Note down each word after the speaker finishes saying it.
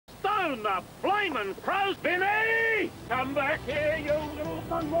down the flaming crows! Benny! Come back here, you little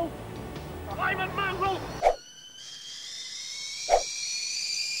mongrel! Flaming mongrel!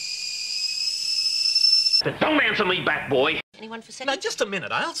 Don't answer me back, boy. Anyone for second? No, just a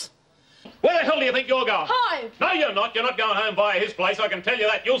minute, Ails. Where the hell do you think you're going? Home. No, you're not. You're not going home via his place. I can tell you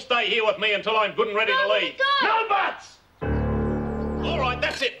that. You'll stay here with me until I'm good and ready to leave. No buts! All right,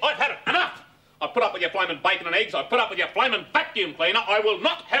 that's it. I've had it. Enough! I've put up with your flaming bacon and eggs. I've put up with your flaming vacuum cleaner. I will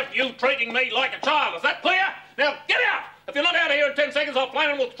not have you treating me like a child. Is that clear? Now, get out! If you're not out of here in 10 seconds, I'll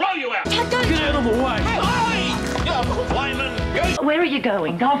flame and we'll throw you out. Dad, don't... Get out of the way. Hey! You flaming goose. Where are you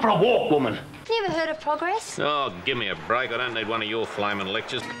going? Going for a walk, woman. You ever heard of progress? Oh, give me a break. I don't need one of your flaming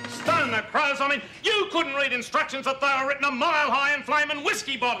lectures. Stone the crows. I mean, you couldn't read instructions that they were written a mile high in flaming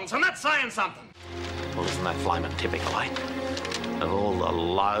whiskey bottles, and that's saying something. Well, isn't that flaming typical, eh? Of all the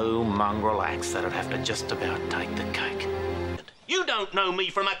low mongrel acts that'd have to just about take the cake. You don't know me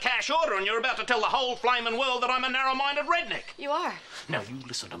from a cash order, and you're about to tell the whole flaming world that I'm a narrow-minded redneck. You are. Now, you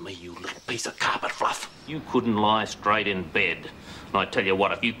listen to me, you little piece of carpet fluff. You couldn't lie straight in bed. And I tell you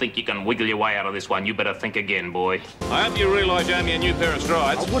what, if you think you can wiggle your way out of this one, you better think again, boy. I hope you realise you owe me a new pair of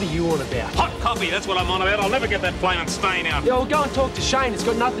strides. Oh, what are you on about? Hot coffee, that's what I'm on about. I'll never get that flaming stain out. Yeah, well, go and talk to Shane. It's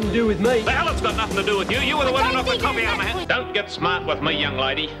got nothing to do with me. The hell it's got nothing to do with you. You were the one who knocked the coffee out of my hand. Don't get smart with me, young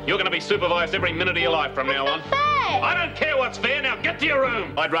lady. You're going to be supervised every minute of your life from now on. I don't care what's fair. Now get to your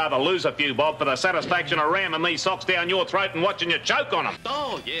room. I'd rather lose a few bob for the satisfaction of ramming these socks down your throat and watching you choke on them.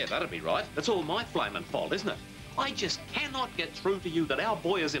 Oh, yeah, that'd be right. It's all my flaming fault, isn't it? I just cannot get through to you that our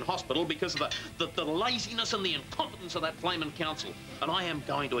boy is in hospital because of the laziness and the incompetence of that flaming council. And I am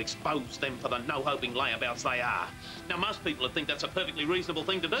going to expose them for the no-hoping layabouts they are. Now, most people would think that's a perfectly reasonable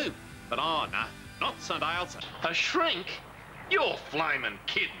thing to do. But, oh, no, not St. Ailsa. A shrink? You're flaming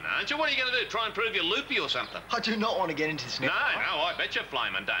kidding, aren't you? What are you going to do, try and prove you're loopy or something? I do not want to get into this. No, I bet you're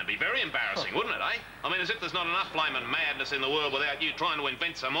flaming don't. Be very embarrassing, wouldn't it, eh? I mean, as if there's not enough flaming madness in the world without you trying to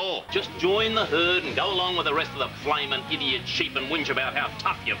invent some more. Just join the herd and go along with the rest of the flaming idiot sheep and whinge about how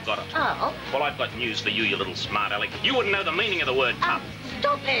tough you've got it. Oh. Well, I've got news for you, you little smart aleck. You wouldn't know the meaning of the word tough.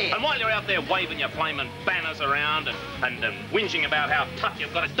 Stop it. And while you're out there waving your flaming banners around and whinging about how tough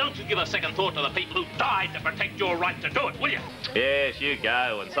you've got it, don't you give a second thought to the people who died to protect your right to do it, will you? Yes, you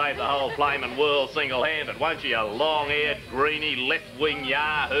go and save the whole flaming world single-handed, won't you, you long-haired, greeny, left-wing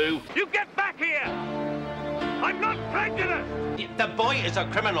yahoo? You get back here! I'm not prejudiced! The boy is a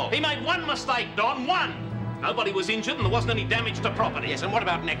criminal. He made one mistake, Don, one! Nobody was injured and there wasn't any damage to property. Yes, and what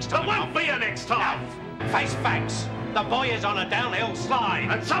about next time? There won't be a next time! Face facts. The boy is on a downhill slide.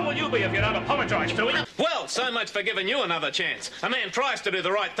 And so will you be if you don't apologise to him. Well, so much for giving you another chance. A man tries to do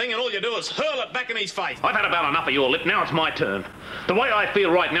the right thing and all you do is hurl it back in his face. I've had about enough of your lip. Now it's my turn. The way I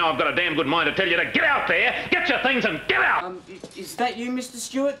feel right now, I've got a damn good mind to tell you to get out there, get your things and get out. Is that you, Mr.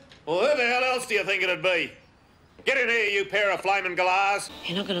 Stewart? Well, who the hell else do you think it'd be? Get in here, you pair of flaming galahs.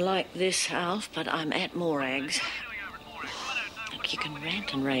 You're not going to like this, Alf, but I'm at Morag's. Look, you can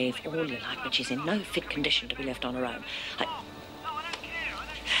rant and rave all you like, but she's in no fit condition to be left on her own.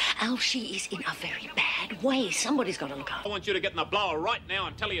 Alf, she is in a very bad way. Somebody's got to look after her. I want you to get in the blower right now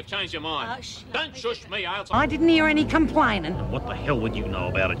and tell her you've changed your mind. Don't shush me, I didn't hear any complaining. What the hell would you know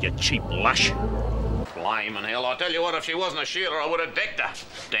about it, you cheap lush? Flaming hell, I tell you what, if she wasn't a Sheila, I would have decked her.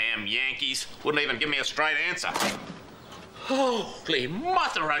 Damn Yankees. Wouldn't even give me a straight answer. Holy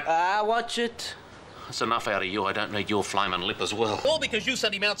mother of... watch it. That's enough out of you. I don't need your flaming lip as well. All because you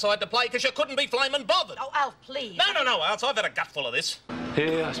sent him outside to play because you couldn't be flaming bothered. Oh, Alf, please. No, Alf, I've had a gutful of this.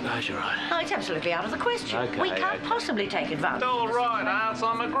 Yeah, I suppose you're right. No, it's absolutely out of the question. We can't possibly take advantage. All right, Alf,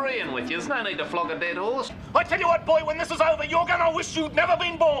 I'm agreeing with you. There's no need to flog a dead horse. I tell you what, boy, when this is over, you're gonna wish you'd never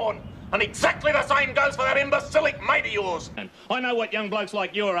been born. And exactly the same goes for that imbecilic mate of yours. And I know what young blokes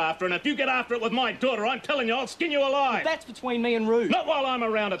like you're after, and if you get after it with my daughter, I'm telling you, I'll skin you alive. That's between me and Ruth. Not while I'm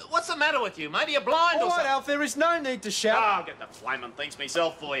around it. What's the matter with you, mate? Are you blind or something? Alf, there is no need to shout. I'll get the flaming things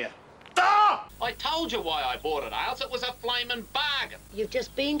myself for you. Ah! I told you why I bought it, Alf. It was a flaming bargain. You've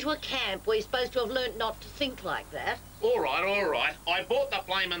just been to a camp where you're supposed to have learnt not to think like that. All right. I bought the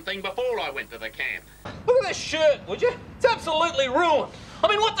flaming thing before I went to the camp. Look at this shirt, would you? It's absolutely ruined. I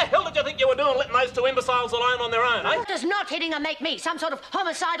mean, what the hell did you think you were doing letting those two imbeciles alone on their own, eh? Does not hitting her make me some sort of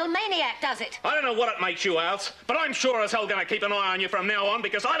homicidal maniac, does it? I don't know what it makes you, Alf, but I'm sure as hell going to keep an eye on you from now on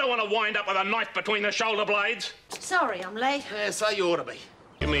because I don't want to wind up with a knife between the shoulder blades. Sorry, I'm late. Yeah, so you ought to be.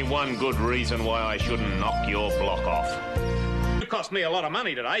 Give me one good reason why I shouldn't knock your block off. You cost me a lot of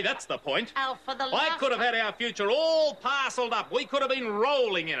money today, that's the point. Alf, for the I could have had our future all parcelled up. We could have been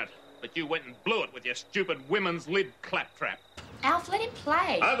rolling in it. But you went and blew it with your stupid women's lib claptrap. Alf, let him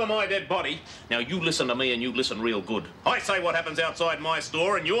play. Over my dead body. Now, you listen to me and you listen real good. I say what happens outside my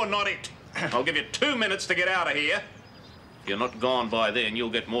store and you're not it. I'll give you 2 minutes to get out of here. If you're not gone by then, you'll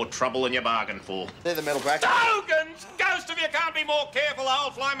get more trouble than you bargained for. They're the metal brackets. Hogan's! Ghost of you can't be more careful, the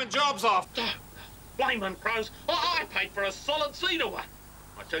whole flaming job's off. Flaming crows. I paid for a solid cedar one.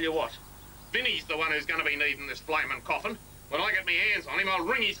 I tell you what, Vinny's the one who's going to be needing this flaming coffin. When I get my hands on him, I'll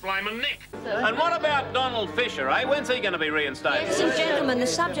wring his flaming neck. And what about Donald Fisher, eh? When's he going to be reinstated? Ladies and gentlemen, the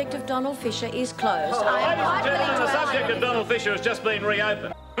subject of Donald Fisher is closed. Ladies and gentlemen, the subject of Donald Fisher has just been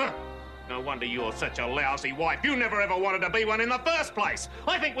reopened. No wonder you're such a lousy wife. You never ever wanted to be one in the first place.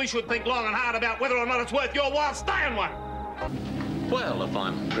 I think we should think long and hard about whether or not it's worth your while staying one. Well, if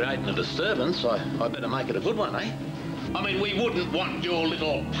I'm creating a disturbance, I better make it a good one, eh? I mean, we wouldn't want your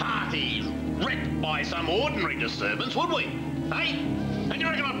little party wrecked by some ordinary disturbance, would we? Hey? And you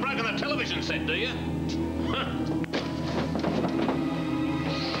reckon I've broken the television set, do you?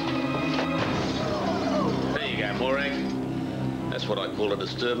 There you go, Morag. That's what I call a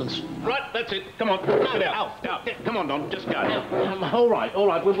disturbance. Right, that's it. Come on, get out. Come on, Don, just go. All right.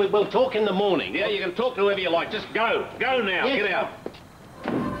 We'll talk in the morning. Yeah, you can talk to whoever you like. Just go. Go now. Yes. Get out.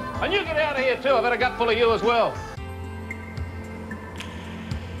 And you get out of here, too. I've had a gut full of you as well.